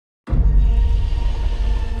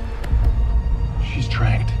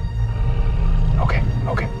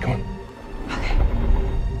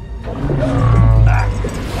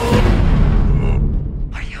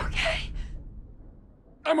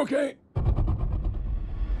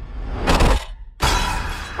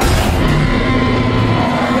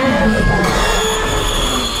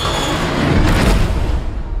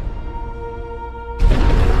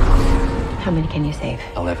How many can you save?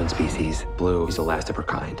 11 species. Blue is the last of her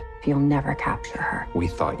kind. You'll never capture her. We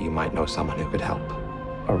thought you might know someone who could help.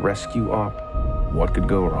 A rescue op. What could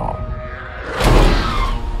go wrong?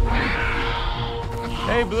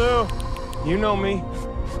 Hey, Blue. You know me.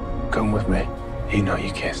 Come with me. You know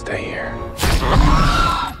you can't stay here.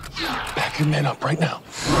 Back your men up right now.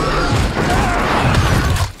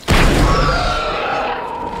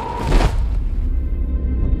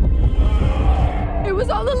 It was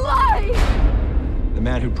all a lie! The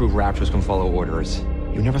man who proved raptors can follow orders.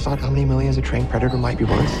 You never thought how many millions a trained predator might be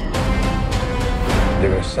worth? They're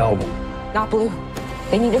gonna sell them. Not Blue.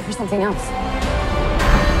 They need it for something else.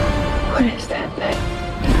 What is that thing?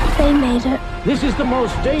 They made it. This is the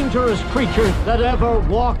most dangerous creature that ever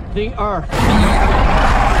walked the earth.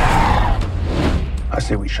 I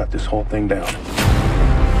say we shut this whole thing down.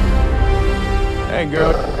 Hey,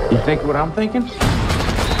 girl. You think what I'm thinking?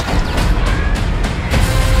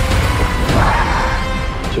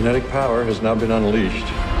 Genetic power has now been unleashed.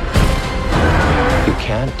 You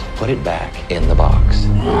can't put it back in the box.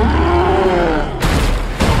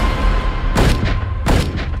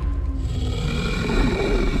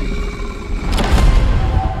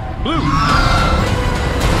 Blue!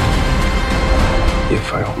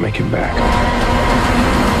 If I don't make it back,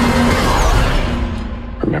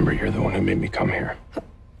 remember you're the one who made me come here.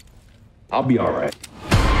 I'll be all right.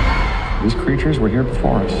 These creatures were here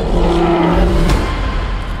before us.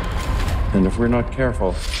 And if we're not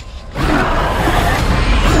careful,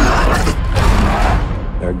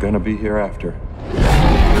 they're gonna be here after.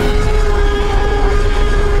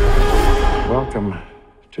 Welcome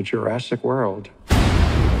to Jurassic World.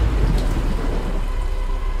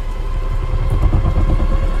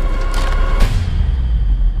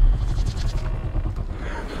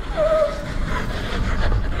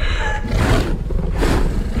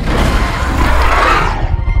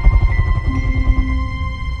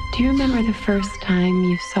 Do you remember the first time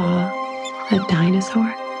you saw a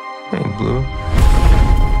dinosaur? Hey, Blue.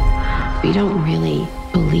 We don't really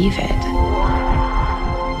believe it.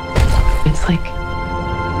 It's like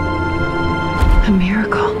a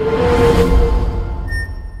miracle.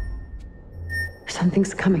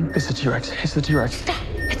 Something's coming. It's the T-Rex. It's the T-Rex. Stop!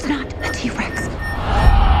 It's not a T-Rex.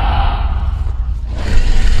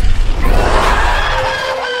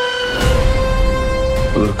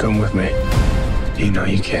 Blue, come with me. You know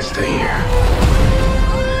you can't stay here.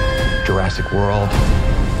 Jurassic World.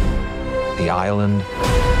 The island.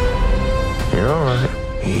 You're all right.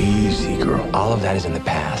 Easy, girl. All of that is in the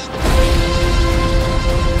past.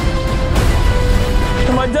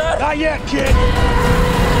 Am I done? Not yet, kid.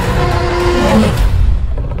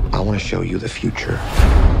 I want to show you the future.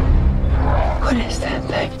 What is that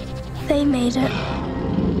thing? They made it.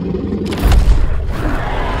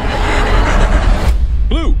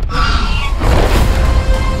 Blue!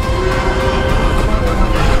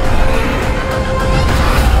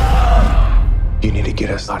 You need to get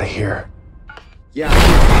us out of here. Yeah.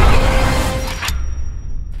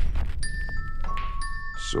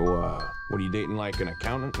 So, what are you dating, like an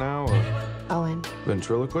accountant now, or Owen,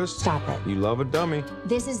 ventriloquist? stop it. You love a dummy.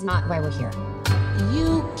 This is not why we're here.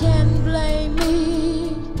 You can blame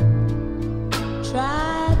me,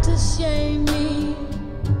 try to shame me.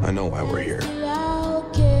 I know why we're here. I'll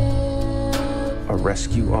care. A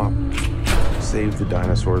rescue op. Save the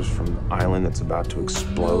dinosaurs from the island that's about to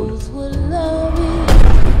explode. Those would love you.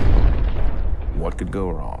 What could go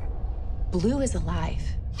wrong? Blue is alive.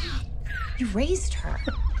 You raised her.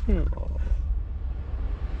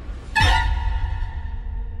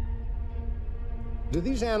 Do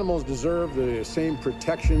these animals deserve the same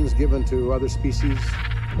protections given to other species?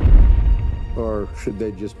 Or should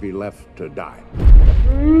they just be left to die?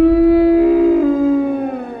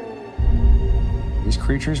 These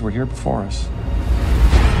creatures were here before us.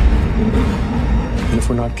 And if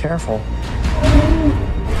we're not careful,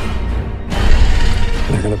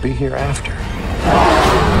 they're gonna be here after.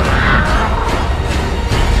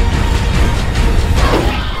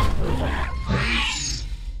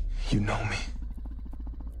 You know me.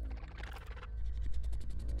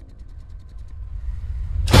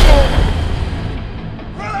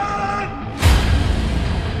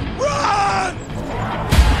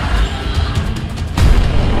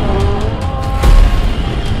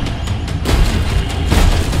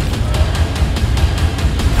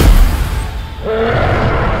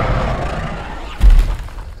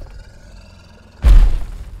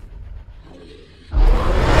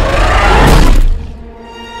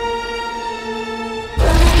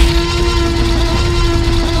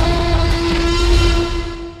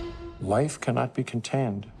 Life cannot be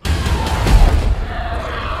contained.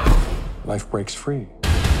 Life breaks free.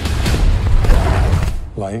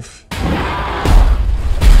 Life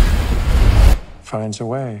finds a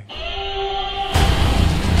way.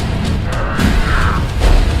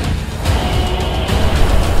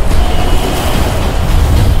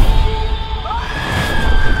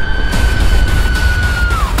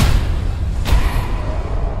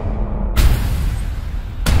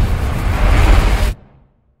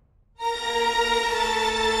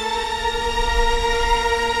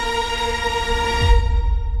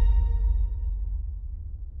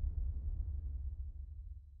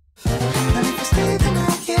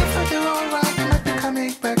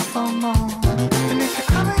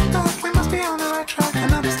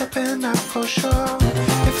 For sure,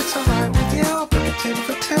 if it's alright with